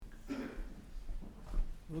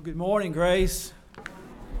Well, good morning, Grace.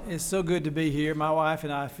 It's so good to be here. My wife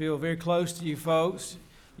and I feel very close to you folks.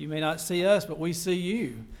 You may not see us, but we see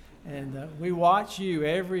you. And we watch you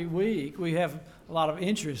every week. We have a lot of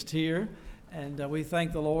interest here, and we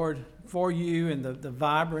thank the Lord for you and the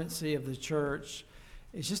vibrancy of the church.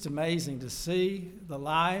 It's just amazing to see the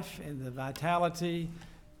life and the vitality.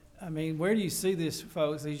 I mean, where do you see this,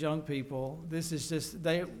 folks, these young people? This is just,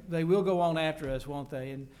 they will go on after us, won't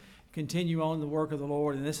they? And continue on the work of the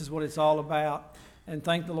Lord, and this is what it's all about. And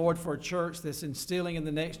thank the Lord for a church that's instilling in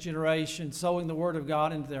the next generation, sowing the Word of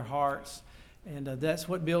God into their hearts. And that's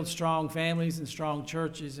what builds strong families and strong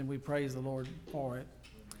churches, and we praise the Lord for it.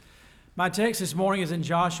 My text this morning is in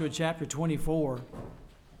Joshua chapter 24,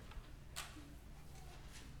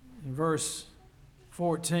 in verse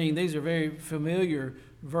 14. These are very familiar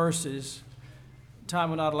verses.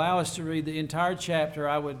 Time will not allow us to read the entire chapter.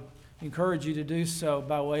 I would encourage you to do so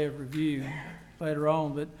by way of review later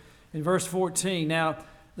on. But in verse 14, now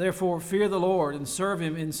therefore fear the Lord and serve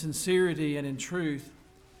him in sincerity and in truth,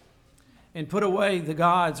 and put away the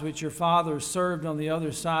gods which your fathers served on the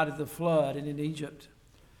other side of the flood and in Egypt,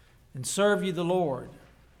 and serve ye the Lord.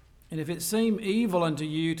 And if it seem evil unto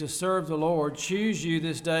you to serve the Lord, choose you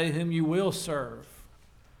this day whom you will serve,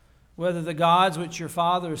 whether the gods which your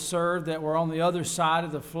fathers served that were on the other side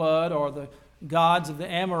of the flood, or the gods of the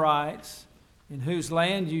Amorites, in whose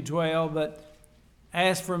land you dwell. But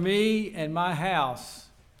as for me and my house,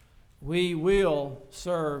 we will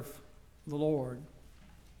serve the Lord.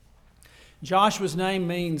 Joshua's name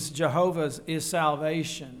means Jehovah is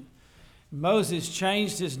salvation. Moses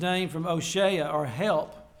changed his name from Oshea, or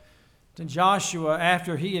help, to Joshua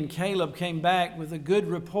after he and Caleb came back with a good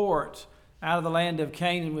report out of the land of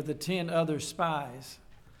Canaan with the 10 other spies.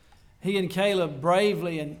 He and Caleb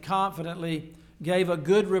bravely and confidently gave a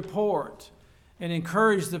good report and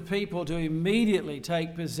encouraged the people to immediately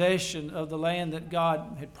take possession of the land that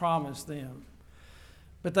God had promised them.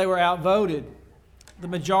 But they were outvoted. The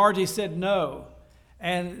majority said no.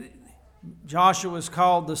 And Joshua was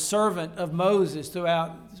called the servant of Moses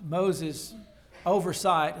throughout Moses'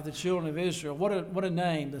 oversight of the children of Israel. What a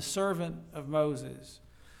name, the servant of Moses,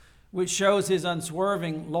 which shows his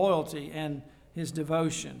unswerving loyalty and his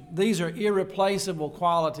devotion. These are irreplaceable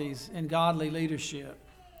qualities in godly leadership.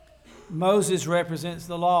 Moses represents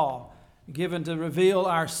the law given to reveal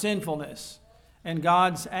our sinfulness and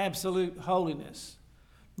God's absolute holiness.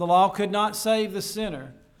 The law could not save the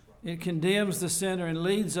sinner. It condemns the sinner and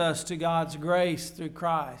leads us to God's grace through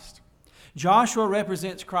Christ. Joshua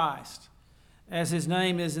represents Christ, as his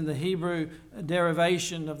name is in the Hebrew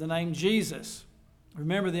derivation of the name Jesus.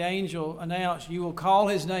 Remember, the angel announced, "You will call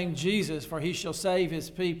his name Jesus, for he shall save his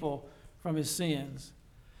people from his sins."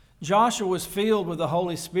 Joshua was filled with the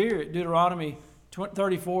Holy Spirit. Deuteronomy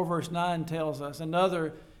 34 verse 9 tells us,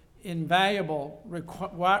 another invaluable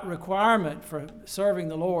requirement for serving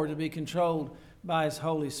the Lord, to be controlled by his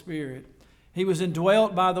Holy Spirit. He was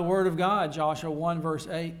indwelt by the Word of God, Joshua 1 verse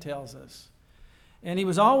 8 tells us. And he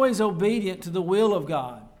was always obedient to the will of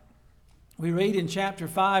God. We read in chapter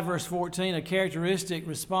 5, verse 14, a characteristic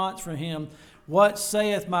response from him, "What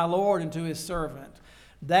saith my Lord unto his servant?"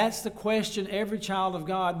 That's the question every child of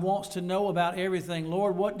God wants to know about everything.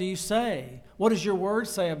 Lord, what do you say? What does your word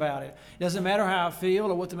say about it? It doesn't matter how I feel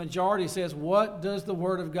or what the majority says. What does the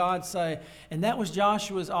word of God say? And that was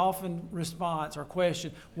Joshua's often response or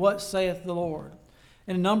question. What saith the Lord?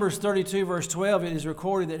 In Numbers 32, verse 12, it is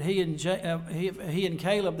recorded that he and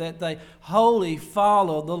Caleb, that they wholly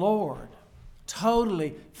followed the Lord.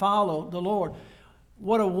 Totally follow the Lord.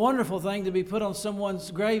 What a wonderful thing to be put on someone's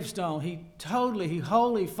gravestone. He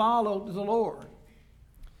wholly followed the Lord.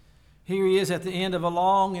 Here he is at the end of a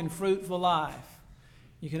long and fruitful life.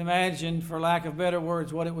 You can imagine, for lack of better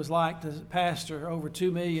words, what it was like to pastor over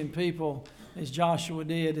 2 million people, as Joshua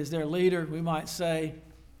did, as their leader, we might say.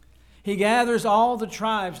 He gathers all the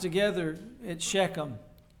tribes together at Shechem,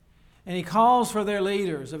 and he calls for their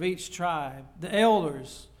leaders of each tribe, the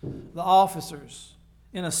elders, the officers,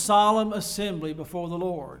 in a solemn assembly before the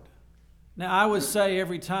Lord. Now, I would say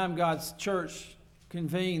every time God's church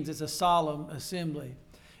convenes, it's a solemn assembly.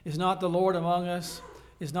 Is not the Lord among us?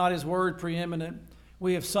 Is not his word preeminent?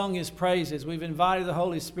 We have sung his praises. We've invited the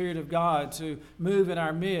Holy Spirit of God to move in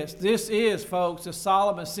our midst. This is, folks, a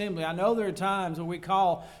solemn assembly. I know there are times when we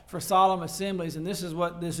call for solemn assemblies, and this is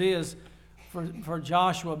what this is for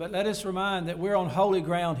Joshua. But let us remind that we're on holy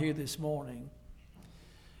ground here this morning.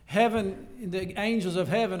 Heaven, the angels of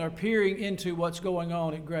heaven are peering into what's going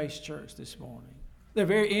on at Grace Church this morning. They're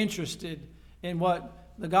very interested in what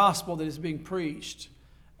the gospel that is being preached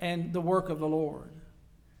and the work of the Lord.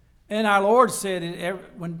 And our Lord said,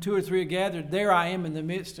 when 2 or 3 are gathered, there I am in the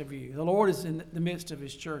midst of you. The Lord is in the midst of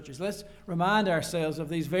His churches. Let's remind ourselves of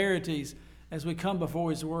these verities as we come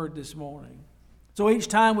before His Word this morning. So each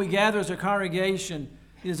time we gather as a congregation,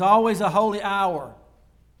 it is always a holy hour.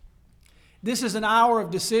 This is an hour of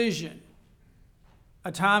decision,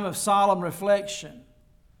 a time of solemn reflection.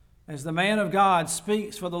 As the man of God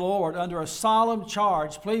speaks for the Lord under a solemn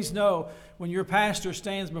charge, please know when your pastor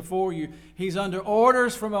stands before you, he's under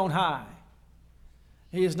orders from on high.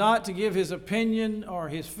 He is not to give his opinion or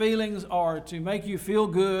his feelings or to make you feel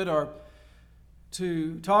good or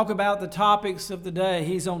to talk about the topics of the day.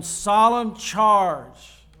 He's on solemn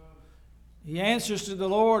charge. He answers to the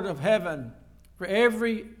Lord of heaven for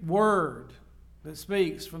every word that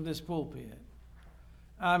speaks from this pulpit.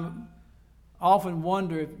 I often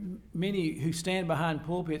wonder if many who stand behind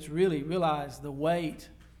pulpits really realize the weight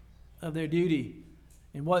of their duty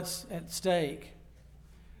and what's at stake.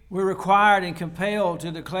 We're required and compelled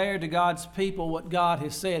to declare to God's people what God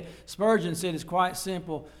has said. Spurgeon said it's quite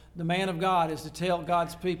simple. The man of God is to tell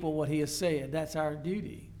God's people what He has said. That's our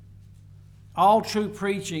duty. All true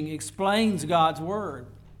preaching explains God's Word,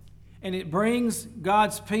 and it brings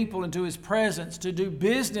God's people into His presence to do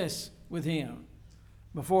business with Him,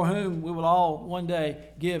 before whom we will all one day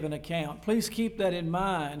give an account. Please keep that in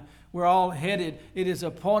mind. We're all headed. It is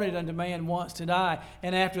appointed unto man once to die.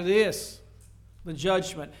 And after this, the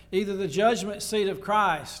judgment. Either the judgment seat of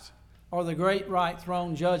Christ or the great white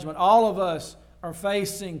throne judgment. All of us are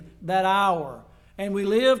facing that hour. And we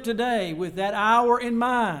live today with that hour in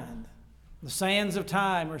mind. The sands of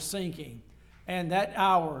time are sinking, and that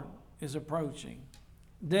hour is approaching.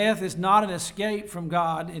 Death is not an escape from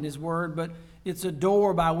God in His Word, but it's a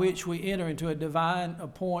door by which we enter into a divine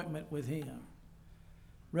appointment with Him.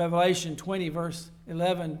 Revelation 20, verse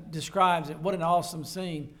 11 describes it. What an awesome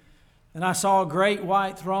scene. And I saw a great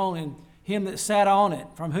white throne and Him that sat on it,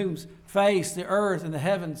 from whose face the earth and the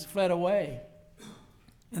heavens fled away.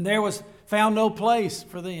 And there was found no place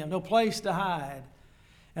for them, no place to hide.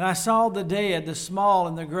 And I saw the dead, the small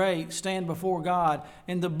and the great, stand before God,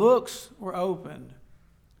 and the books were opened.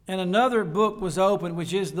 And another book was opened,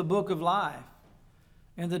 which is the book of life.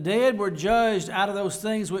 And the dead were judged out of those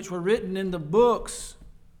things which were written in the books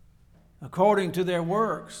according to their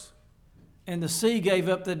works. And the sea gave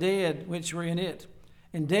up the dead which were in it.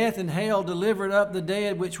 And death and hell delivered up the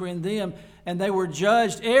dead which were in them. And they were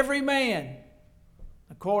judged every man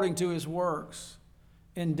according to his works.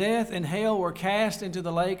 And death and hell were cast into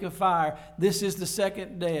the lake of fire. This is the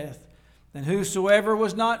second death. And whosoever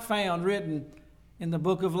was not found written in the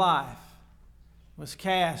book of life was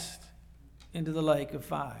cast into the lake of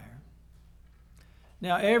fire.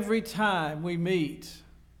 Now, every time we meet,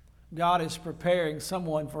 God is preparing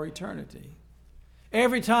someone for eternity.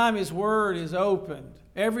 Every time His Word is opened,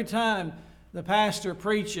 every time the pastor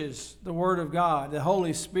preaches the Word of God, the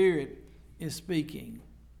Holy Spirit is speaking.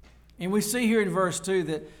 And we see here in verse 2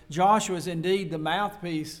 that Joshua is indeed the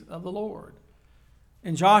mouthpiece of the Lord.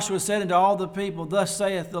 And Joshua said unto all the people, Thus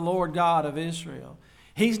saith the Lord God of Israel.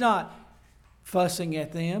 He's not fussing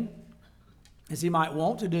at them as he might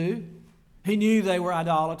want to do. He knew they were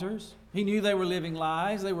idolaters. He knew they were living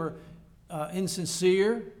lies. They were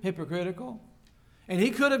insincere, hypocritical. And he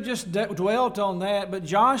could have just dwelt on that, but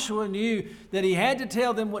Joshua knew that he had to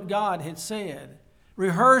tell them what God had said.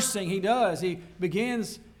 Rehearsing, he does. He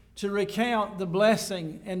begins to recount the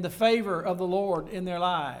blessing and the favor of the Lord in their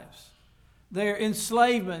lives. Their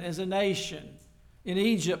enslavement as a nation in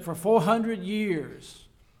Egypt for 400 years.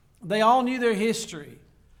 They all knew their history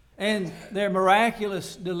and their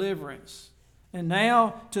miraculous deliverance. And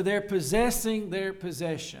now to their possessing their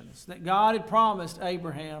possessions that God had promised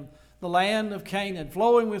Abraham, the land of Canaan,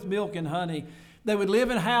 flowing with milk and honey. They would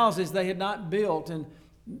live in houses they had not built and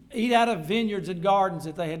eat out of vineyards and gardens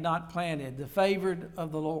that they had not planted, the favored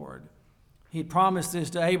of the Lord. He promised this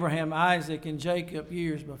to Abraham, Isaac, and Jacob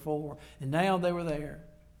years before, and now they were there.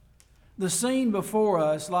 The scene before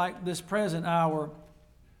us, like this present hour,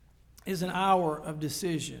 is an hour of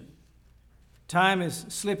decision. Time is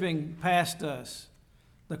slipping past us.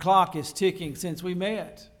 The clock is ticking since we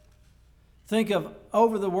met. Think of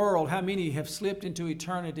over the world how many have slipped into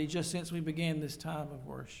eternity just since we began this time of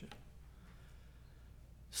worship.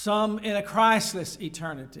 Some in a Christless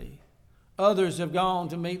eternity. Others have gone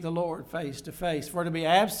to meet the Lord face to face. For to be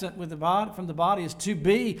absent with the body, from the body is to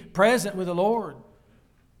be present with the Lord.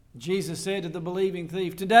 Jesus said to the believing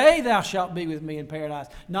thief, Today thou shalt be with me in paradise.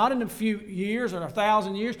 Not in a few years or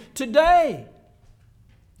 1,000 years. Today.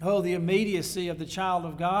 Oh, the immediacy of the child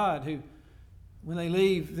of God who, when they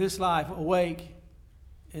leave this life, awake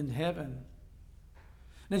in heaven.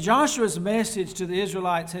 Now, Joshua's message to the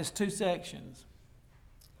Israelites has two sections.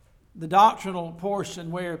 The doctrinal portion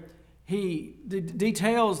where he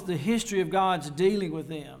details the history of God's dealing with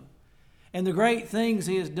them and the great things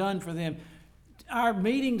he has done for them. Our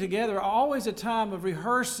meeting together are always a time of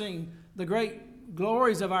rehearsing the great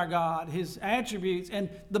glories of our God, His attributes, and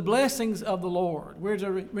the blessings of the Lord. We're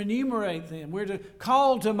to enumerate them. We're to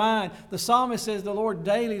call to mind. The psalmist says, the Lord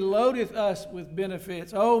daily loadeth us with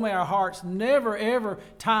benefits. Oh, may our hearts never, ever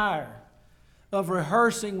tire of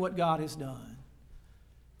rehearsing what God has done.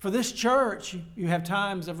 For this church, you have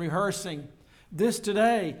times of rehearsing. This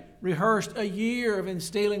today rehearsed a year of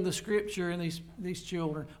instilling the Scripture in these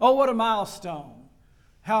children. Oh, what a milestone.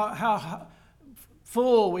 How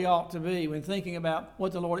full we ought to be when thinking about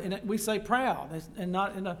what the Lord, and we say proud, and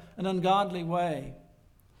not in an ungodly way.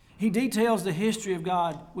 He details the history of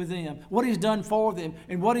God with them, what He's done for them,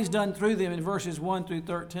 and what He's done through them in verses 1 through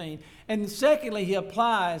 13. And secondly, He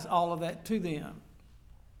applies all of that to them.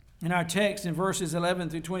 In our text in verses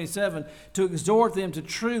 11 through 27, to exhort them to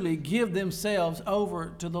truly give themselves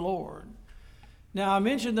over to the Lord. Now, I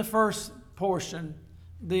mentioned the first portion,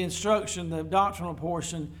 the instruction, the doctrinal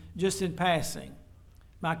portion, just in passing.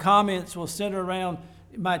 My comments will center around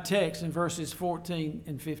my text in verses 14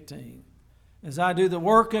 and 15. As I do the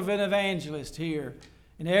work of an evangelist here,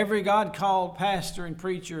 and every God-called pastor and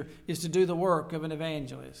preacher is to do the work of an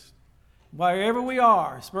evangelist. Wherever we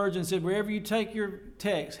are, Spurgeon said, wherever you take your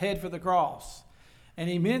text, head for the cross. And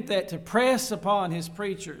he meant that to press upon his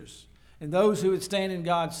preachers and those who would stand in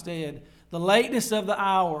God's stead the lateness of the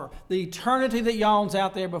hour, the eternity that yawns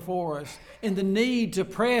out there before us, and the need to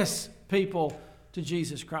press people to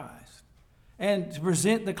Jesus Christ and to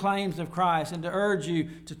present the claims of Christ and to urge you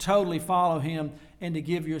to totally follow Him and to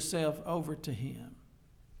give yourself over to Him.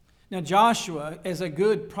 Now, Joshua, as a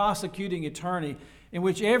good prosecuting attorney, in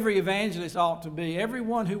which every evangelist ought to be,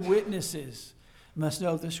 everyone who witnesses must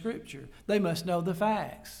know the Scripture. They must know the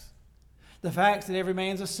facts. The facts that every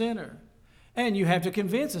man's a sinner. And you have to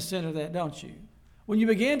convince a sinner that, don't you? When you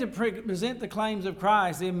begin to present the claims of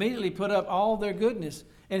Christ, they immediately put up all their goodness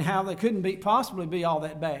and how they couldn't possibly be all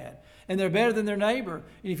that bad. And they're better than their neighbor.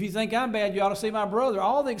 And if you think I'm bad, you ought to see my brother.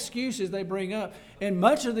 All the excuses they bring up. And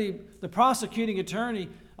much of the prosecuting attorney,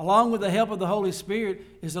 along with the help of the Holy Spirit,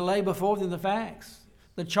 is to lay before them the facts,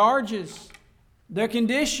 the charges, their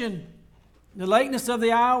condition, the lateness of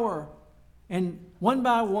the hour. And one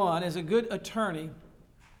by one, as a good attorney,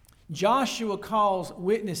 Joshua calls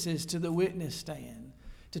witnesses to the witness stand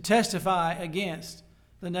to testify against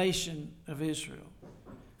the nation of Israel.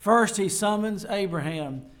 First, he summons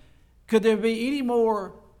Abraham. Could there be any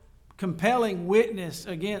more compelling witness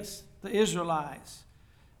against the Israelites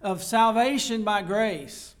of salvation by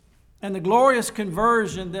grace and the glorious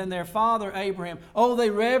conversion than their father Abraham? Oh, they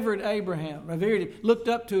revered Abraham, revered him, looked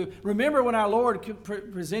up to him. Remember when our Lord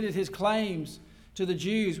presented His claims to the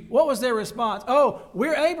Jews, what was their response? Oh,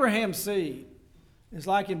 we're Abraham's seed. It's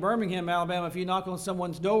like in Birmingham, Alabama, if you knock on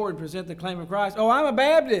someone's door and present the claim of Christ. Oh, I'm a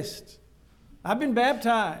Baptist. I've been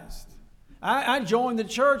baptized. I joined the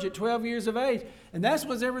church at 12 years of age. And that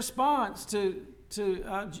was their response to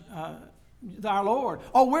our Lord.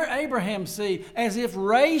 Oh, we're Abraham's seed, as if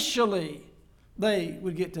racially they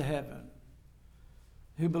would get to heaven.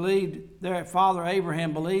 Who believed, their father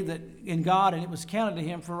Abraham believed that in God, and it was counted to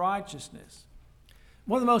him for righteousness.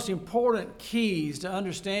 One of the most important keys to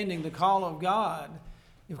understanding the call of God,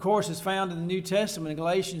 of course, is found in the New Testament in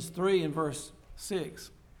Galatians 3 and verse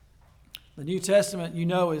 6. The New Testament, you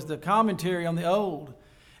know, is the commentary on the Old.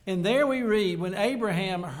 And there we read, when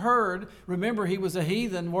Abraham heard, remember he was a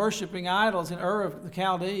heathen worshiping idols in Ur of the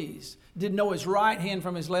Chaldees, didn't know his right hand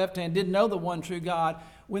from his left hand, didn't know the one true God.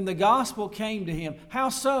 When the gospel came to him, how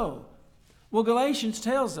so? Well, Galatians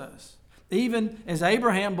tells us, even as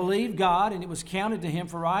Abraham believed God and it was counted to him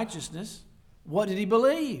for righteousness, what did he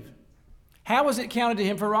believe? How was it counted to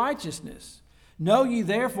him for righteousness? Know ye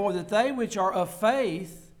therefore that they which are of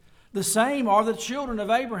faith, the same are the children of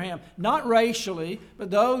Abraham, not racially, but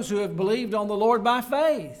those who have believed on the Lord by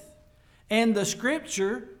faith. And the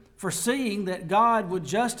Scripture, foreseeing that God would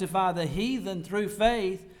justify the heathen through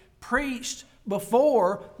faith, preached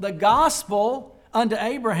before the gospel unto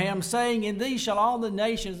Abraham, saying, in thee shall all the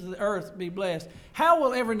nations of the earth be blessed. How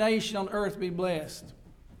will every nation on earth be blessed?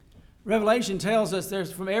 Revelation tells us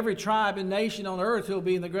there's from every tribe and nation on earth who will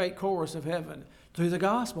be in the great chorus of heaven. Through the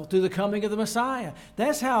gospel, through the coming of the Messiah.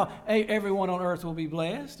 That's how everyone on earth will be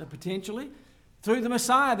blessed, potentially. Through the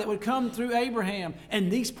Messiah that would come through Abraham.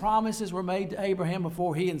 And these promises were made to Abraham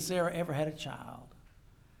before he and Sarah ever had a child.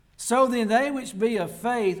 So then they which be of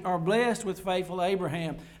faith are blessed with faithful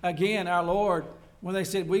Abraham. Again, our Lord when they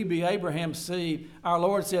said, we be Abraham's seed, our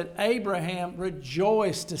Lord said, Abraham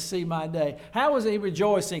rejoiced to see my day. How was he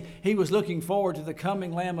rejoicing? He was looking forward to the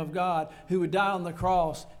coming Lamb of God who would die on the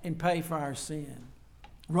cross and pay for our sin.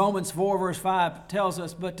 Romans 4 verse 5 tells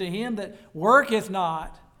us, but to him that worketh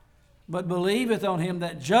not, but believeth on him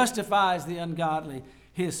that justifies the ungodly,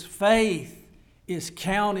 his faith is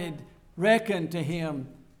reckoned to him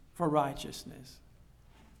for righteousness.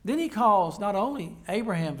 Then he calls not only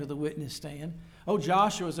Abraham to the witness stand. Oh,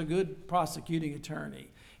 Joshua is a good prosecuting attorney.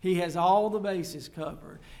 He has all the bases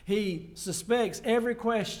covered. He suspects every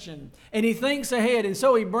question, and he thinks ahead, and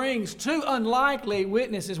so he brings two unlikely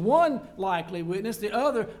witnesses. One likely witness, the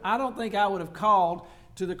other I don't think I would have called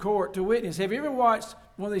to the court to witness. Have you ever watched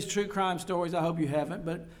one of these true crime stories? I hope you haven't,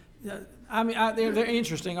 but they're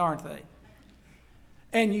interesting, aren't they?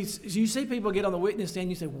 And you see people get on the witness stand, and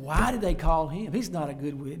you say, why did they call him? He's not a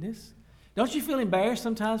good witness. Don't you feel embarrassed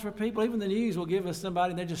sometimes for people? Even the news will give us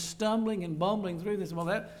somebody, and they're just stumbling and bumbling through this.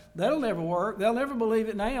 Well, that'll never work. They'll never believe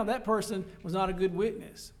it now. That person was not a good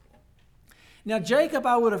witness. Now, Jacob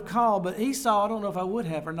I would have called, but Esau I don't know if I would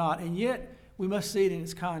have or not. And yet, we must see it in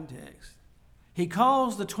its context. He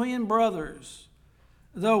calls the twin brothers,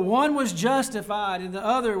 though one was justified and the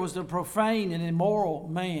other was the profane and immoral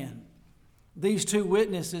man. These two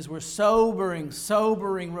witnesses were sobering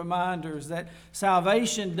reminders that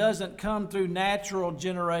salvation doesn't come through natural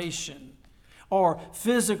generation or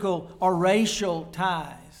physical or racial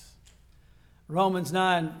ties. Romans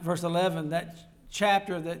 9 verse 11, that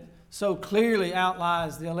chapter that so clearly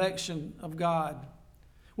outlines the election of God.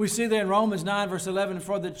 We see there in Romans 9 verse 11,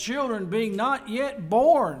 for the children being not yet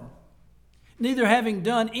born, neither having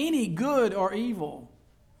done any good or evil,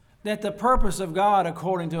 that the purpose of God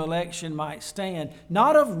according to election might stand,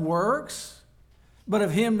 not of works, but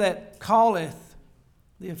of him that calleth,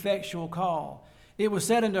 the effectual call. It was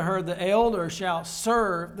said unto her, the elder shall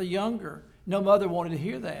serve the younger. No mother wanted to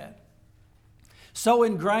hear that. So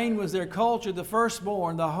ingrained was their culture, the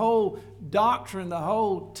firstborn, the whole doctrine, the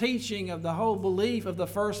whole teaching of the whole belief of the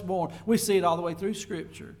firstborn. We see it all the way through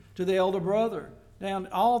Scripture, to the elder brother, down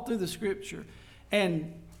all through the Scripture.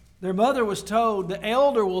 And their mother was told, the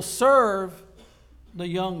elder will serve the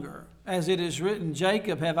younger. As it is written,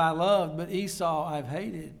 Jacob have I loved, but Esau I've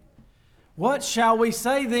hated. What shall we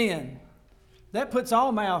say then? That puts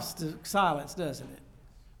all mouths to silence, doesn't it?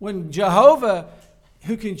 When Jehovah,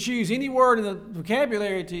 who can choose any word in the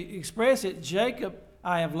vocabulary to express it, Jacob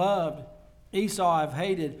I have loved, Esau I've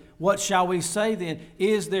hated. What shall we say then?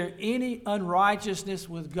 Is there any unrighteousness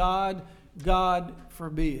with God? God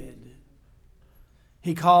forbid.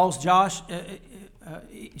 He calls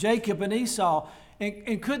Jacob and Esau.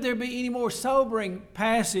 And could there be any more sobering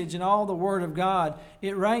passage in all the Word of God?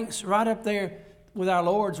 It ranks right up there with our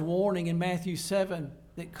Lord's warning in Matthew 7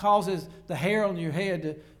 that causes the hair on your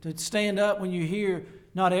head to stand up when you hear,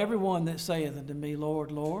 not everyone that saith unto me,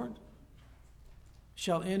 Lord, Lord,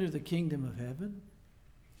 shall enter the kingdom of heaven,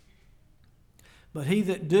 but he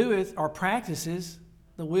that doeth or practices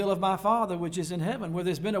the will of my Father which is in heaven. Where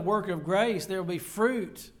there's been a work of grace, there will be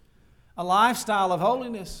fruit, a lifestyle of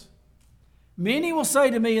holiness. Many will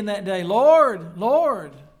say to me in that day, Lord,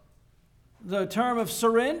 Lord, the term of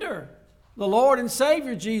surrender, the Lord and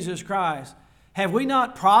Savior Jesus Christ, have we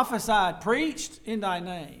not prophesied, preached in thy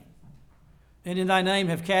name? And in thy name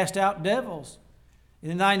have cast out devils,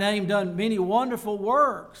 and in thy name done many wonderful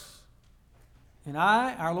works. And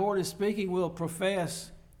I, our Lord is speaking, will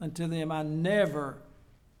profess unto them, I never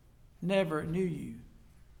knew you.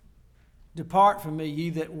 Depart from me, ye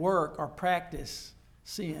that work or practice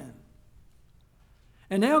sin.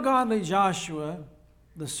 And now godly Joshua,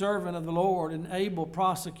 the servant of the Lord and able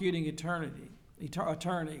prosecuting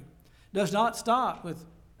attorney, does not stop with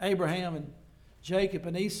Abraham and Jacob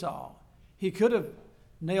and Esau. He could have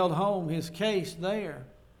nailed home his case there.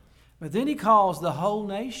 But then he calls the whole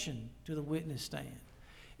nation to the witness stand.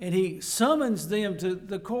 And he summons them to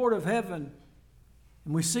the court of heaven.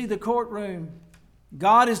 And we see the courtroom.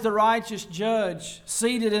 God is the righteous judge,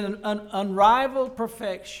 seated in an unrivaled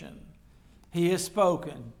perfection. He has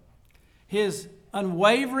spoken. His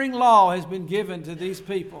unwavering law has been given to these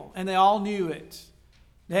people, and they all knew it.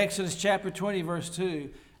 Exodus chapter 20, verse 2.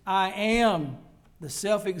 I am the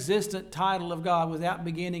self-existent title of God without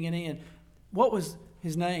beginning and end. What was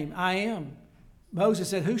his name? I am. Moses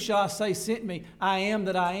said, who shall I say sent me? I am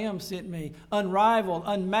that I am sent me. Unrivaled,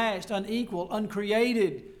 unmatched, unequal,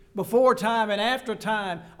 uncreated, before time and after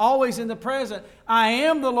time, always in the present. I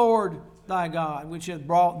am the Lord thy God, which hath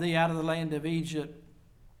brought thee out of the land of Egypt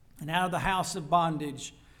and out of the house of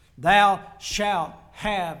bondage. Thou shalt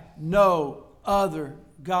have no other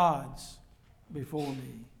gods before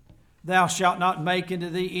me. Thou shalt not make unto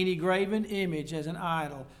thee any graven image as an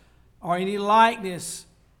idol, or any likeness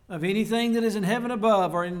of anything that is in heaven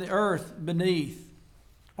above, or in the earth beneath,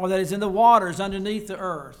 or that is in the waters underneath the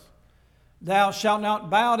earth. Thou shalt not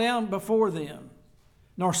bow down before them,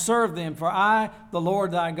 nor serve them, for I, the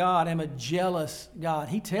Lord thy God, am a jealous God.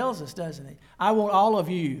 He tells us, doesn't he? I want all of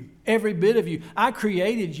you, every bit of you. I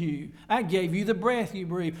created you. I gave you the breath you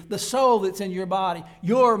breathe, the soul that's in your body.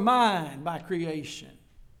 You're mine by creation.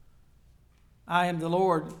 I am the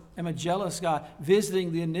Lord, am a jealous God,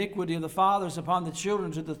 visiting the iniquity of the fathers upon the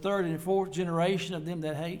children to the third and fourth generation of them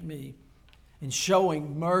that hate me, and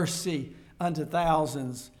showing mercy unto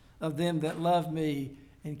thousands of them that love me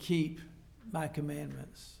and keep my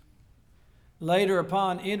commandments. Later,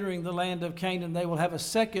 upon entering the land of Canaan, they will have a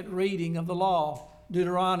second reading of the law,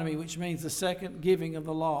 Deuteronomy, which means the second giving of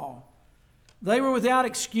the law. They were without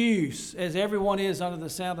excuse, as everyone is under the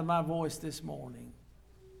sound of my voice this morning.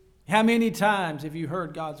 How many times have you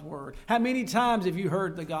heard God's word? How many times have you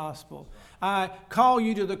heard the gospel? I call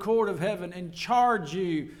you to the court of heaven and charge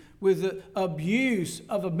you with the abuse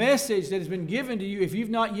of a message that has been given to you if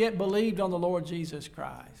you've not yet believed on the Lord Jesus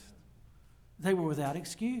Christ. They were without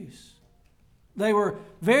excuse. They were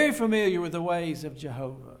very familiar with the ways of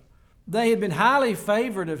Jehovah. They had been highly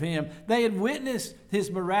favored of him. They had witnessed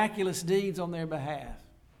his miraculous deeds on their behalf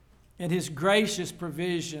and his gracious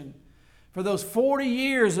provision. For those 40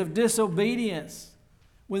 years of disobedience,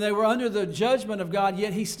 when they were under the judgment of God,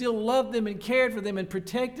 yet he still loved them and cared for them and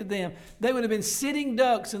protected them. They would have been sitting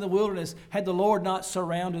ducks in the wilderness had the Lord not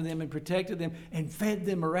surrounded them and protected them and fed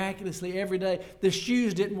them miraculously every day. Their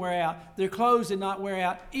shoes didn't wear out. Their clothes did not wear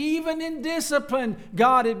out. Even in discipline,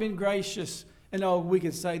 God had been gracious. And oh, we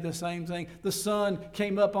could say the same thing. The sun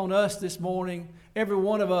came up on us this morning, every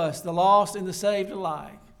one of us, the lost and the saved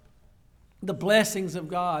alike. The blessings of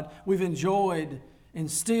God we've enjoyed, and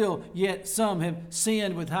still yet some have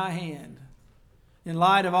sinned with high hand. In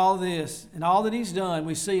light of all this and all that he's done,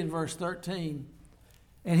 we see in verse 13,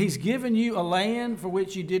 and he's given you a land for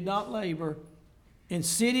which you did not labor, in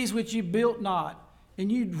cities which you built not,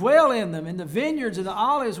 and you dwell in them, in the vineyards and the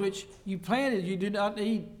olives which you planted, you do not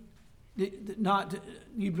eat,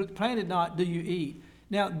 you planted not, do you eat.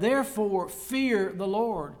 Now therefore fear the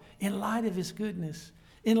Lord in light of his goodness,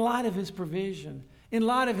 in light of his provision, in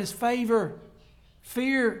light of his favor.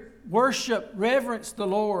 Fear, worship, reverence the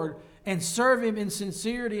Lord, and serve him in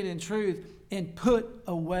sincerity and in truth, and put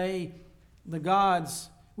away the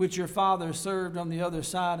gods which your fathers served on the other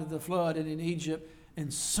side of the flood and in Egypt,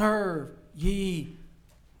 and serve ye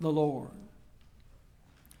the Lord.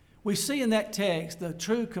 We see in that text the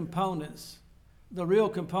true components, the real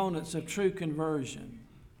components of true conversion.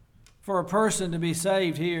 For a person to be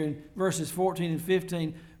saved here in verses 14 and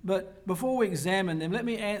 15. But before we examine them, let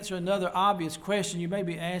me answer another obvious question you may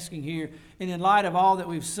be asking here. And in light of all that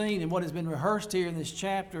we've seen and what has been rehearsed here in this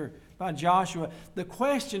chapter by Joshua, the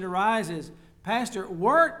question arises, Pastor,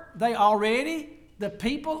 weren't they already the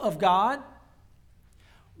people of God?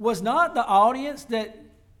 Was not the audience that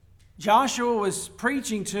Joshua was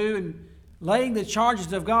preaching to and laying the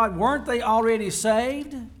charges of God, weren't they already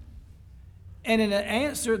saved? And the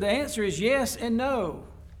answer is yes and no.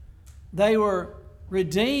 They were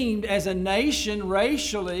redeemed as a nation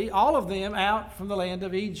racially, all of them out from the land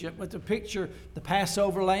of Egypt. With the picture, the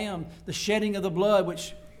Passover lamb, the shedding of the blood,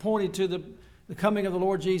 which pointed to the coming of the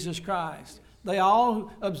Lord Jesus Christ. They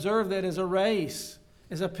all observed that as a race,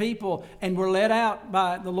 as a people, and were led out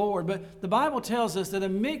by the Lord. But the Bible tells us that a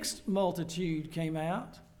mixed multitude came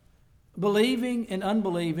out, believing and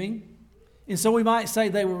unbelieving. And so we might say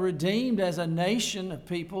they were redeemed as a nation of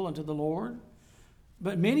people unto the Lord.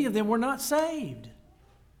 But many of them were not saved.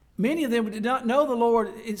 Many of them did not know the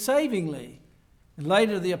Lord savingly. And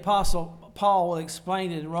later the Apostle Paul will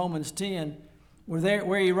explain it in Romans 10,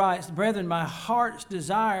 where he writes, Brethren, my heart's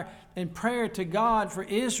desire and prayer to God for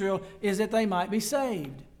Israel is that they might be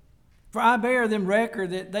saved. For I bear them record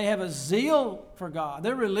that they have a zeal for God.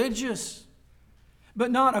 They're religious,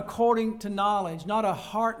 but not according to knowledge, not a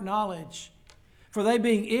heart knowledge. For they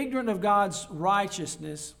being ignorant of God's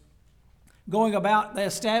righteousness, going about, they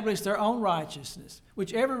establish their own righteousness,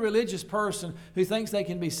 which every religious person who thinks they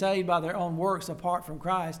can be saved by their own works apart from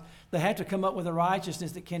Christ, they have to come up with a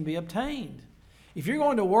righteousness that can be obtained. If you're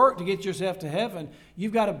going to work to get yourself to heaven,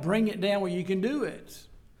 you've got to bring it down where you can do it.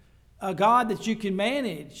 A God that you can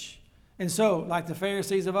manage. And so, like the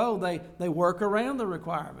Pharisees of old, they work around the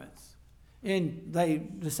requirements. And they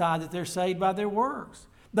decide that they're saved by their works.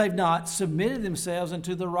 They've not submitted themselves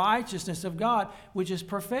unto the righteousness of God, which is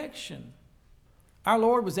perfection. Our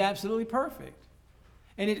Lord was absolutely perfect.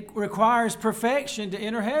 And it requires perfection to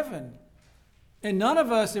enter heaven. And none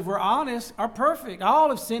of us, if we're honest, are perfect. All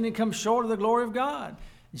have sinned and come short of the glory of God.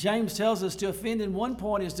 James tells us to offend in one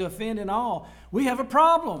point is to offend in all. We have a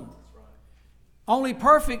problem. Right. Only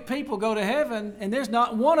perfect people go to heaven, and there's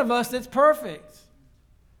not one of us that's perfect.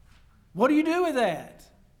 What do you do with that?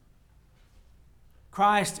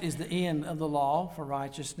 Christ is the end of the law for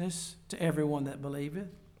righteousness to everyone that believeth.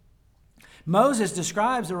 Moses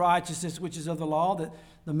describes the righteousness which is of the law, that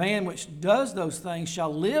the man which does those things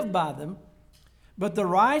shall live by them. But the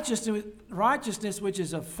righteousness which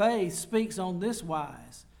is of faith speaks on this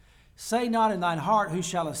wise. Say not in thine heart, who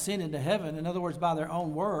shall ascend into heaven? In other words, by their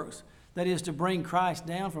own works, that is to bring Christ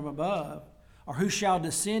down from above. Or who shall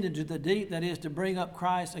descend into the deep? That is to bring up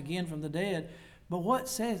Christ again from the dead. But what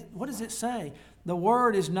does it say? The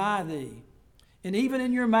word is nigh thee, and even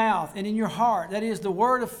in your mouth and in your heart. That is the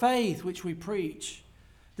word of faith which we preach.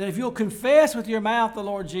 That if you'll confess with your mouth the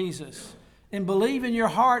Lord Jesus, and believe in your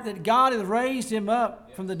heart that God hath raised him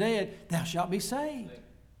up from the dead, thou shalt be saved.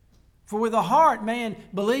 For with the heart man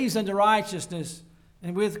believes unto righteousness,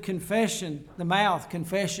 and with confession, the mouth,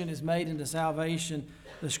 confession is made unto salvation.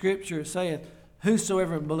 The Scripture saith,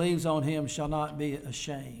 whosoever believes on him shall not be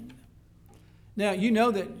ashamed. Now, you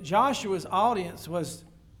know that Joshua's audience was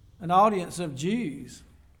an audience of Jews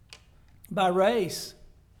by race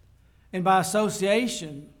and by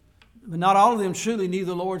association, but not all of them truly knew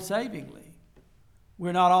the Lord savingly.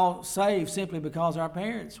 We're not all saved simply because our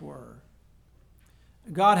parents were.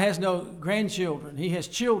 God has no grandchildren. He has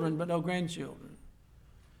children, but no grandchildren.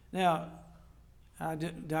 Now, I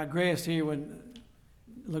digressed here when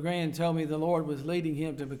LeGrand told me the Lord was leading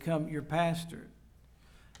him to become your pastor.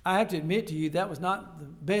 I have to admit to you, that was not the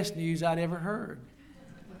best news I'd ever heard.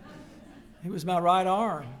 He was my right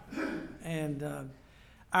arm. And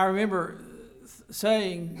I remember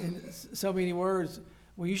saying in so many words,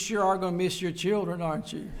 well, you sure are going to miss your children,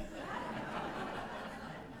 aren't you?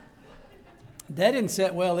 That didn't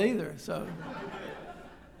set well either. So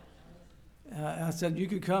I said, you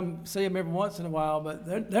could come see them every once in a while, but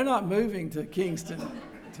they're not moving to Kingston,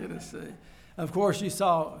 Tennessee. Of course, you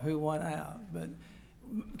saw who won out. But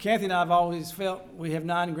Kathy and I have always felt we have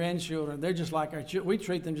 9 grandchildren. They're just like our children. We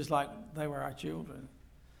treat them just like they were our children.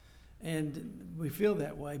 And we feel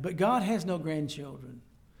that way. But God has no grandchildren.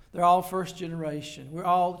 They're all first generation. We're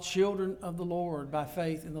all children of the Lord by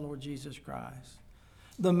faith in the Lord Jesus Christ.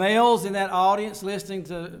 The males in that audience listening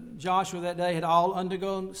to Joshua that day had all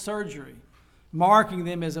undergone surgery, marking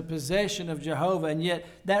them as a possession of Jehovah, and yet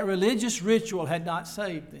that religious ritual had not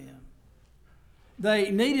saved them.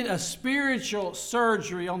 They needed a spiritual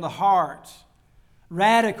surgery on the heart,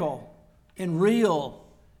 radical and real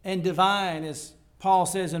and divine, as Paul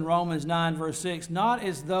says in Romans 9, verse 6, not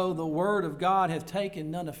as though the word of God hath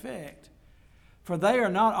taken none effect. For they are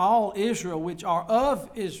not all Israel which are of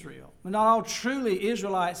Israel, not all truly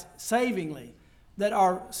Israelites savingly, that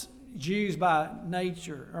are Jews by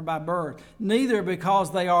nature or by birth. Neither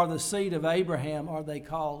because they are the seed of Abraham are they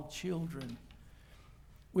called children.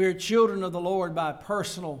 We are children of the Lord by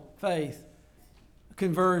personal faith,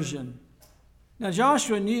 conversion. Now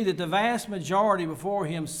Joshua knew that the vast majority before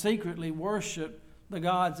him secretly worshiped the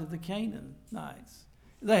gods of the Canaanites.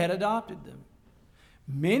 They had adopted them.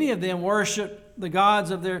 Many of them worshiped the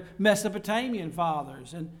gods of their Mesopotamian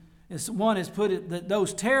fathers. And as one has put it, that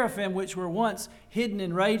those teraphim which were once hidden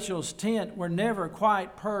in Rachel's tent were never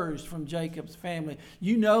quite purged from Jacob's family.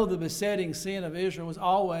 You know the besetting sin of Israel was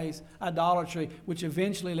always idolatry, which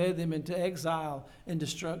eventually led them into exile and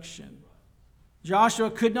destruction. Joshua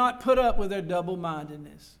could not put up with their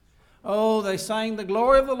double-mindedness. Oh, they sang the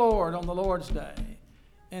glory of the Lord on the Lord's day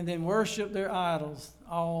and then worshiped their idols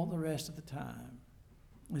all the rest of the time.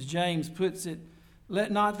 As James puts it, let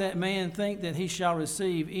not that man think that he shall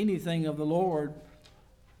receive anything of the Lord.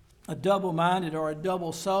 A double-minded or a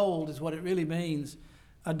double-souled is what it really means.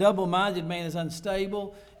 A double-minded man is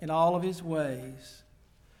unstable in all of his ways.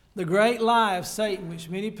 The great lie of Satan, which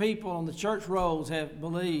many people on the church rolls have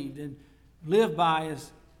believed and lived by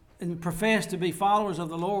and profess to be followers of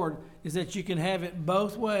the Lord, is that you can have it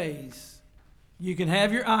both ways. You can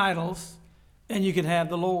have your idols and you can have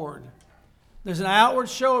the Lord. There's an outward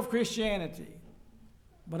show of Christianity,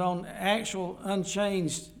 but on actual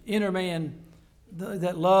unchanged inner man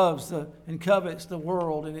that loves and covets the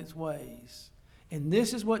world and its ways. And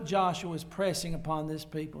this is what Joshua is pressing upon this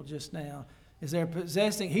people just now. Is they're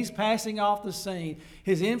he's passing off the scene.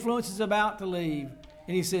 His influence is about to leave.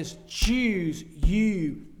 And he says, choose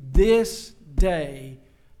you this day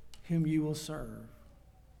whom you will serve.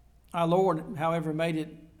 Our Lord, however, made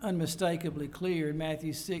it unmistakably clear in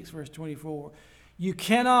Matthew 6, verse 24. You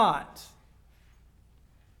cannot,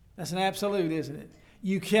 that's an absolute, isn't it?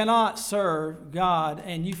 You cannot serve God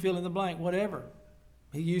and you fill in the blank, whatever.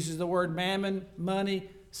 He uses the word mammon, money,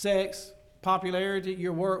 sex, popularity,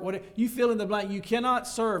 your work, whatever. You fill in the blank. You cannot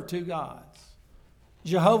serve two gods.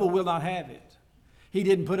 Jehovah will not have it. He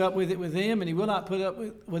didn't put up with it with them, and he will not put up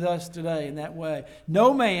with us today in that way.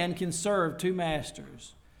 No man can serve two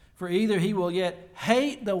masters. For either he will yet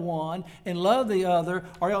hate the one and love the other,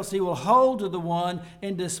 or else he will hold to the one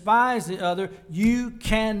and despise the other. You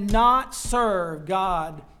cannot serve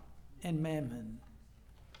God and mammon.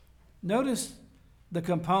 Notice the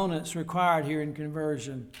components required here in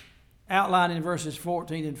conversion, outlined in verses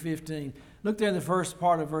 14 and 15. Look there in the first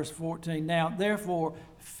part of verse 14. Now, therefore,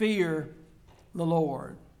 fear the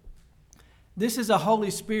Lord. This is a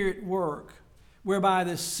Holy Spirit work whereby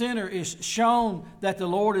the sinner is shown that the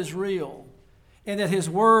Lord is real and that His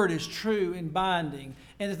Word is true and binding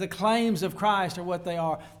and that the claims of Christ are what they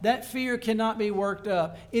are. That fear cannot be worked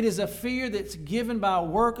up. It is a fear that's given by a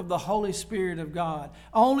work of the Holy Spirit of God.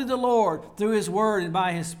 Only the Lord, through His Word and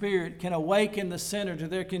by His Spirit, can awaken the sinner to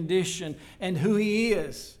their condition and who He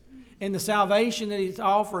is. And the salvation that He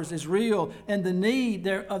offers is real, and the need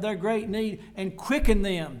of their great need, and quicken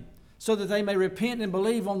them so that they may repent and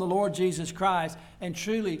believe on the Lord Jesus Christ and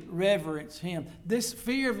truly reverence Him. This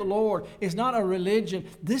fear of the Lord is not a religion.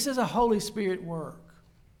 This is a Holy Spirit work.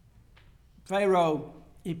 Pharaoh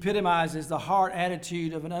epitomizes the heart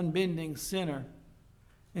attitude of an unbending sinner.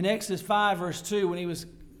 In Exodus 5, verse 2, when he was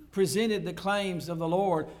presented the claims of the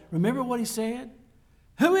Lord, remember what he said?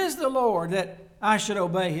 Who is the Lord that I should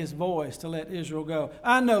obey His voice to let Israel go?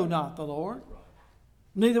 I know not the Lord,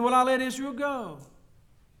 neither will I let Israel go.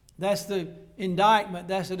 That's the indictment.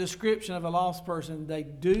 That's the description of a lost person. They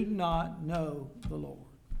do not know the Lord.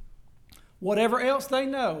 Whatever else they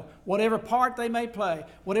know, whatever part they may play,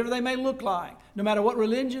 whatever they may look like, no matter what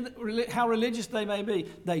religion, how religious they may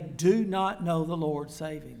be, they do not know the Lord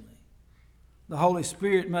savingly. The Holy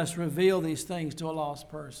Spirit must reveal these things to a lost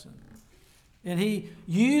person. And He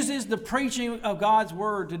uses the preaching of God's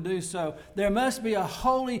Word to do so. There must be a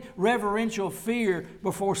holy reverential fear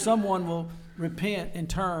before someone will repent and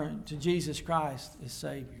turn to Jesus Christ as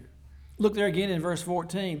Savior. Look there again in verse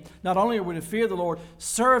 14. Not only are we to fear the Lord,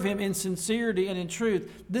 serve Him in sincerity and in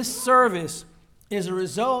truth. This service is a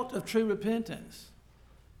result of true repentance.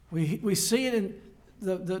 We see it in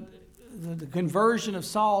the conversion of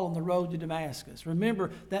Saul on the road to Damascus.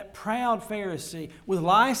 Remember that proud Pharisee with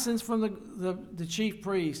license from the chief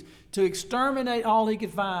priest to exterminate all he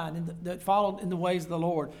could find that followed in the ways of the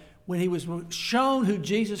Lord. When he was shown who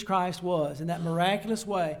Jesus Christ was in that miraculous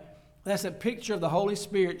way, that's a picture of the Holy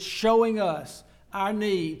Spirit showing us our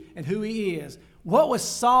need and who He is. What was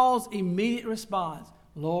Saul's immediate response?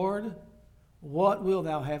 Lord, what wilt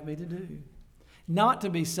Thou have me to do? Not to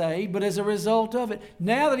be saved, but as a result of it.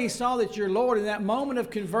 Now that he saw that you're Lord, in that moment of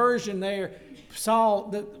conversion there,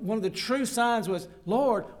 Saul, one of the true signs was,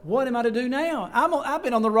 Lord, what am I to do now? I've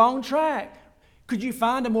been on the wrong track. Could you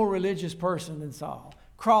find a more religious person than Saul?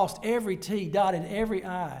 Crossed every T, dotted every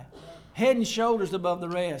I, head and shoulders above the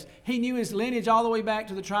rest. He knew his lineage all the way back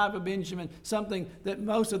to the tribe of Benjamin, something that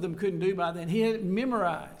most of them couldn't do by then. He had it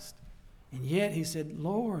memorized. And yet he said,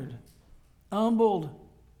 Lord, humbled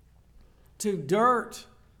to dirt,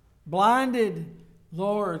 blinded,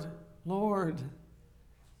 Lord, what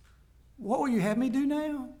will you have me do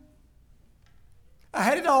now? I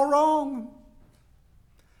had it all wrong.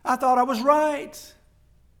 I thought I was right.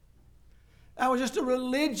 I was just a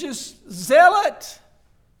religious zealot.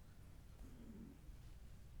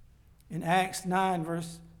 In Acts 9,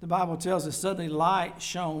 the Bible tells us, suddenly light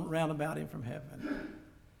shone round about him from heaven.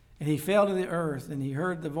 And he fell to the earth, and he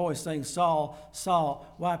heard the voice saying, Saul, Saul,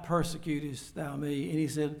 why persecutest thou me? And he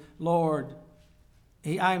said, Lord,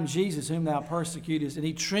 I am Jesus whom thou persecutest. And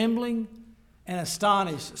he, trembling and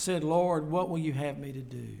astonished, said, Lord, what will you have me to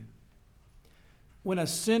do? When a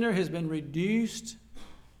sinner has been reduced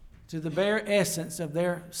to the bare essence of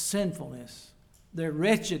their sinfulness, their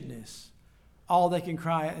wretchedness, all they can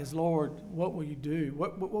cry is, Lord, what will you do?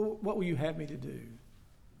 What will you have me to do?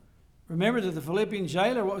 Remember that the Philippian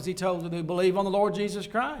jailer, what was he told to do? Believe on the Lord Jesus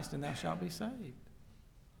Christ, and thou shalt be saved.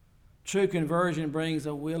 True conversion brings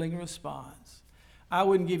a willing response. I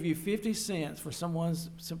wouldn't give you 50 cents for someone's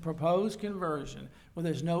proposed conversion where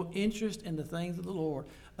there's no interest in the things of the Lord,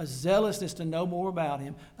 a zealousness to know more about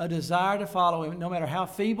Him, a desire to follow Him, no matter how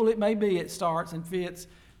feeble it may be, it starts and fits,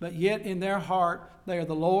 but yet in their heart, they are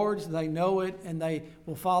the Lord's, they know it, and they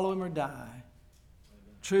will follow Him or die.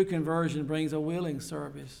 True conversion brings a willing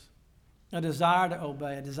service, a desire to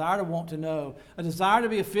obey, a desire to want to know, a desire to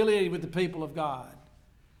be affiliated with the people of God,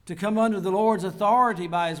 to come under the Lord's authority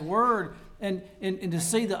by His Word and to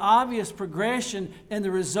see the obvious progression and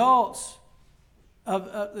the results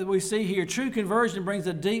that we see here. True conversion brings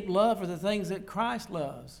a deep love for the things that Christ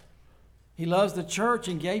loves. He loves the church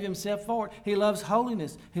and gave himself for it. He loves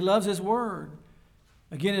holiness. He loves his word.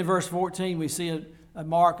 Again, in verse 14, we see a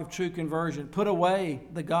mark of true conversion. Put away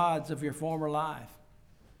the gods of your former life.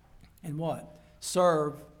 And what?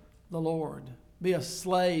 Serve the Lord. Be a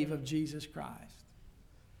slave of Jesus Christ.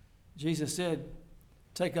 Jesus said,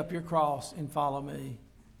 take up your cross and follow me.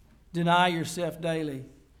 Deny yourself daily.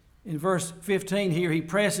 In verse 15 here, he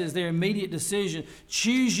presses their immediate decision.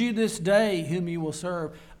 Choose you this day whom you will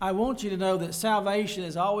serve. I want you to know that salvation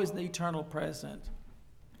is always an eternal present.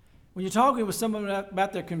 When you're talking with someone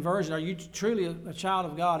about their conversion, are you truly a child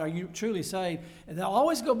of God? Are you truly saved? And they'll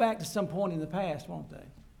always go back to some point in the past, won't they?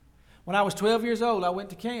 When I was 12 years old, I went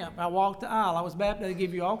to camp. I walked the aisle. I was baptized. They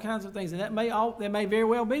give you all kinds of things. And that may very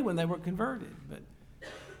well be when they were converted. But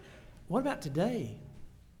what about today?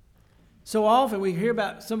 So often we hear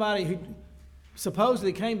about somebody who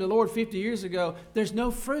supposedly came to the Lord 50 years ago. There's no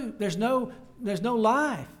fruit. There's no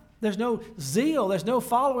life. There's no zeal. There's no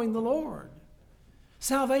following the Lord.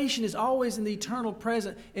 Salvation is always in the eternal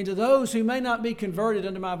present. And to those who may not be converted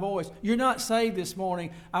under my voice, you're not saved this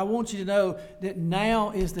morning, I want you to know that now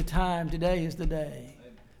is the time. Today is the day.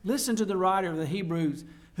 Listen to the writer of the Hebrews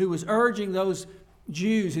who was urging those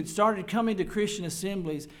Jews who'd started coming to Christian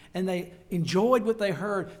assemblies, and they enjoyed what they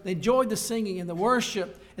heard. They enjoyed the singing and the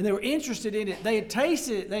worship, and they were interested in it. They had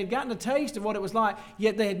tasted it. They had gotten a taste of what it was like,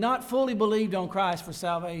 yet they had not fully believed on Christ for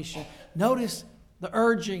salvation. Notice the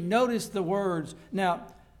urging. Notice the words. Now,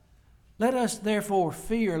 let us therefore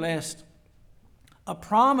fear lest a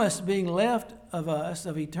promise being left of us,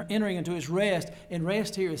 of entering into his rest, and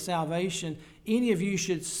rest here is salvation, any of you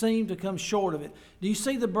should seem to come short of it. Do you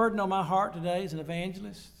see the burden on my heart today as an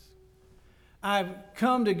evangelist? I've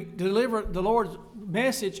come to deliver the Lord's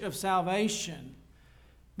message of salvation.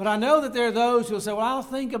 But I know that there are those who will say, well, I'll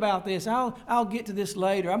think about this. I'll get to this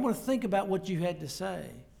later. I'm going to think about what you had to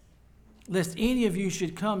say. Lest any of you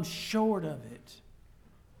should come short of it.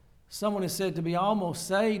 Someone has said to be almost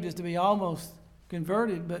saved is to be almost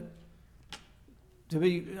converted, but to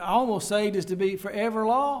be almost saved is to be forever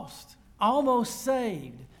lost. Almost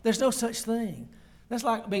saved. There's no such thing. That's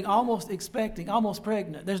like being almost expecting, almost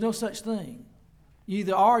pregnant. There's no such thing. You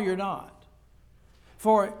either are or you're not.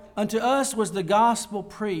 For unto us was the gospel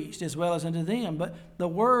preached as well as unto them, but the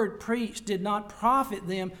word preached did not profit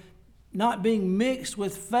them, not being mixed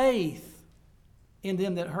with faith in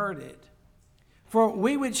them that heard it. For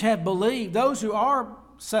we which have believed, those who are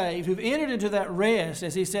saved, who've entered into that rest,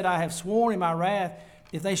 as he said, I have sworn in my wrath,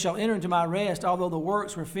 if they shall enter into my rest, although the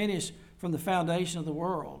works were finished from the foundation of the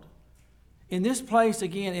world. In this place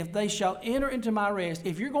again, if they shall enter into my rest,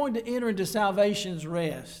 if you're going to enter into salvation's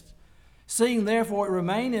rest, seeing therefore it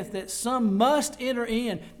remaineth that some must enter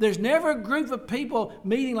in. There's never a group of people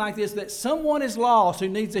meeting like this that someone is lost who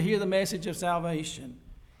needs to hear the message of salvation.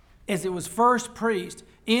 As it was first preached,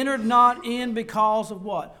 entered not in because of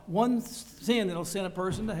what? One sin that'll send a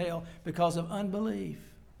person to hell, because of unbelief.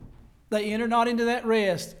 They enter not into that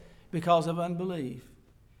rest because of unbelief.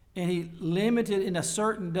 And he limited in a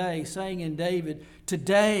certain day, saying in David,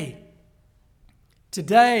 today,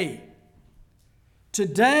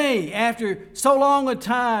 after so long a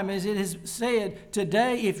time, as it is said,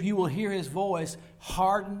 today, if you will hear his voice,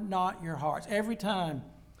 harden not your hearts. Every time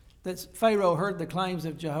that Pharaoh heard the claims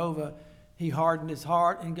of Jehovah, he hardened his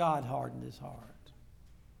heart, and God hardened his heart.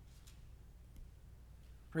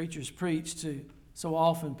 Preachers preach to so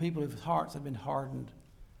often people whose hearts have been hardened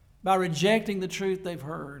by rejecting the truth they've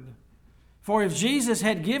heard. For if Jesus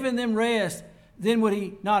had given them rest, then would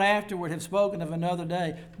he not afterward have spoken of another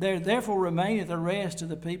day? There therefore remaineth a rest to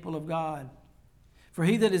the people of God. For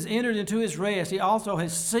he that is entered into his rest, he also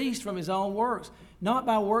has ceased from his own works, not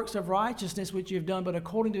by works of righteousness which you have done, but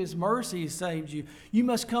according to his mercy he saved you. You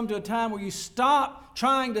must come to a time where you stop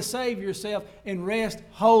trying to save yourself and rest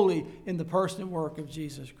wholly in the person and work of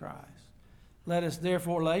Jesus Christ. Let us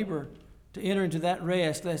therefore labor to enter into that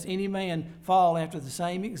rest, lest any man fall after the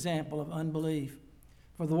same example of unbelief.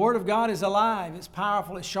 For the word of God is alive, it's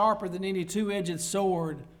powerful, it's sharper than any two-edged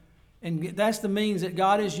sword. And that's the means that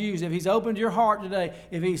God has used. If he's opened your heart today,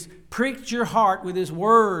 if he's pricked your heart with his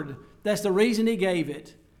word, that's the reason he gave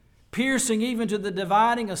it. Piercing even to the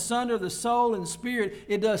dividing asunder of the soul and spirit.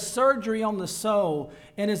 It does surgery on the soul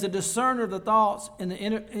and is a discerner of the thoughts and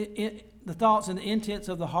the thoughts and the intents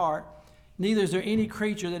of the heart. Neither is there any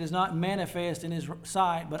creature that is not manifest in his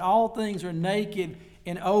sight, but all things are naked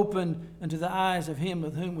and open unto the eyes of him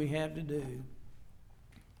with whom we have to do.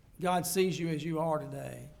 God sees you as you are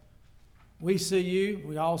today. We see you.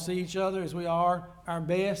 We all see each other as we are our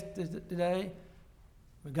best today.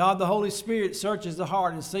 But God, the Holy Spirit, searches the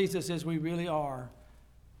heart and sees us as we really are.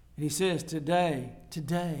 And He says, today,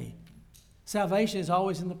 salvation is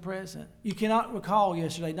always in the present. You cannot recall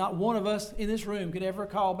yesterday. Not one of us in this room could ever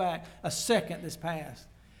recall back a second that's passed.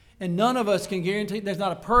 And none of us can guarantee, there's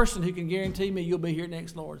not a person who can guarantee me you'll be here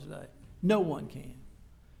next Lord's Day. No one can.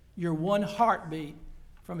 You're one heartbeat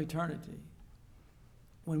from eternity.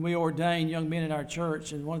 When we ordain young men in our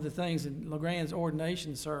church, and one of the things in LeGrand's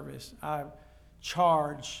ordination service, I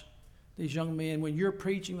charge these young men, when you're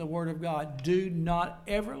preaching the Word of God, do not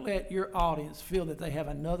ever let your audience feel that they have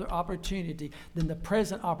another opportunity than the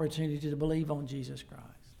present opportunity to believe on Jesus Christ.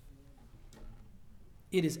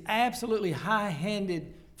 It is absolutely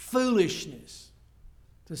high-handed foolishness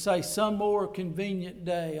to say some more convenient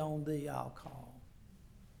day on thee I'll call.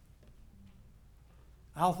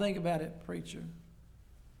 I'll think about it, preacher.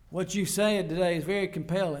 What you said today is very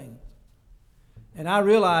compelling. And I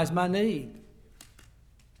realize my need.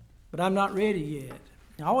 But I'm not ready yet.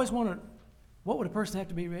 I always wonder, what would a person have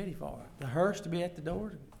to be ready for? The hearse to be at the door?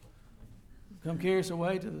 To come carry us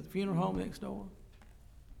away to the funeral home next door?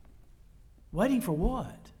 Waiting for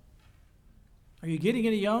what? Are you getting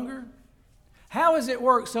any younger? How has it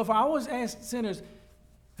worked so far? I always ask sinners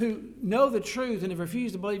who know the truth and have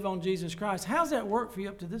refused to believe on Jesus Christ, how's that worked for you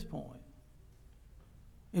up to this point?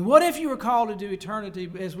 And what if you were called to do eternity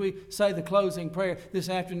as we say the closing prayer this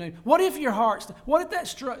afternoon? What if your heart, what if that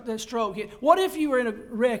stroke hit? What if you were in a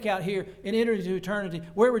wreck out here and entered into eternity?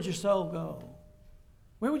 Where would your soul go?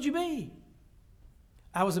 Where would you be?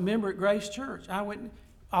 I was a member at Grace Church.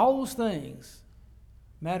 All those things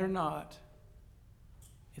matter not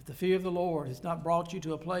if the fear of the Lord has not brought you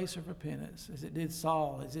to a place of repentance, as it did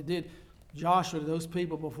Saul, as it did Joshua to those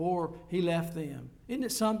people before he left them. Isn't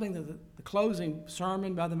it something that the closing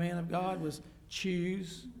sermon by the man of God was,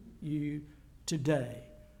 choose you today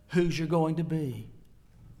who's you're going to be.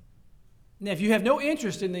 Now, if you have no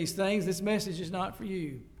interest in these things, this message is not for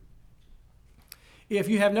you. If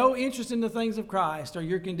you have no interest in the things of Christ or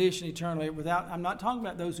your condition eternally, I'm not talking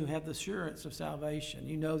about those who have the assurance of salvation.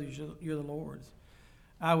 You know that you're the Lord's.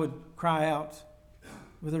 I would cry out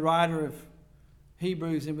with the writer of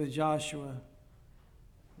Hebrews and with Joshua,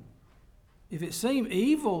 if it seemed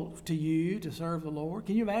evil to you to serve the Lord,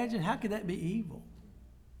 can you imagine how could that be evil?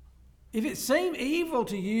 If it seemed evil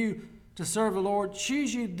to you to serve the Lord,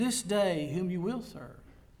 choose you this day whom you will serve.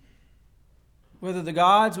 Whether the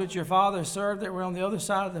gods which your fathers served that were on the other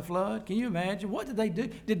side of the flood, can you imagine? What did they do?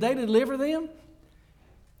 Did they deliver them?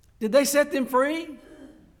 Did they set them free?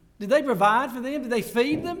 Did they provide for them? Did they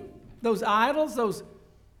feed them? Those idols,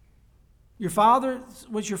 your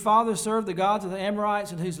father served the gods of the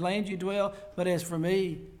Amorites in whose land you dwell. But as for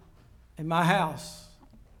me and my house,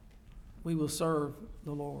 we will serve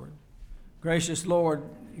the Lord. Gracious Lord,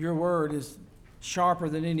 your word is sharper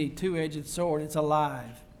than any two-edged sword. It's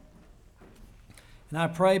alive. And I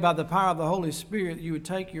pray by the power of the Holy Spirit that you would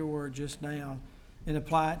take your word just now and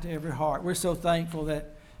apply it to every heart. We're so thankful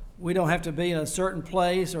that we don't have to be in a certain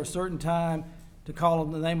place or a certain time to call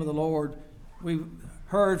on the name of the Lord. We've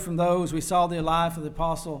heard from those, we saw the life of the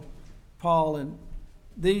Apostle Paul and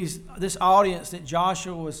this audience that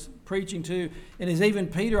Joshua was preaching to, and as even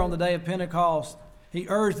Peter on the day of Pentecost, he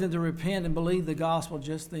urged them to repent and believe the gospel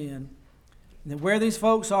just then. And where these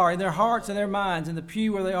folks are, in their hearts and their minds, in the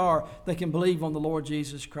pew where they are, they can believe on the Lord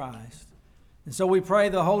Jesus Christ. And so we pray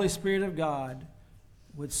the Holy Spirit of God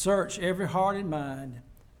would search every heart and mind,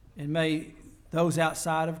 and may those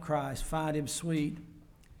outside of Christ find him sweet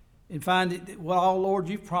and find what all, Lord,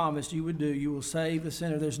 you've promised you would do. You will save the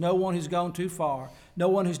sinner. There's no one who's gone too far, no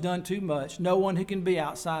one who's done too much, no one who can be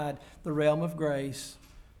outside the realm of grace.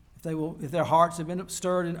 If their hearts have been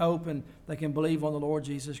stirred and open, they can believe on the Lord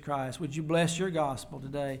Jesus Christ. Would you bless your gospel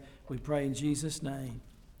today? We pray in Jesus' name.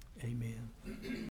 Amen.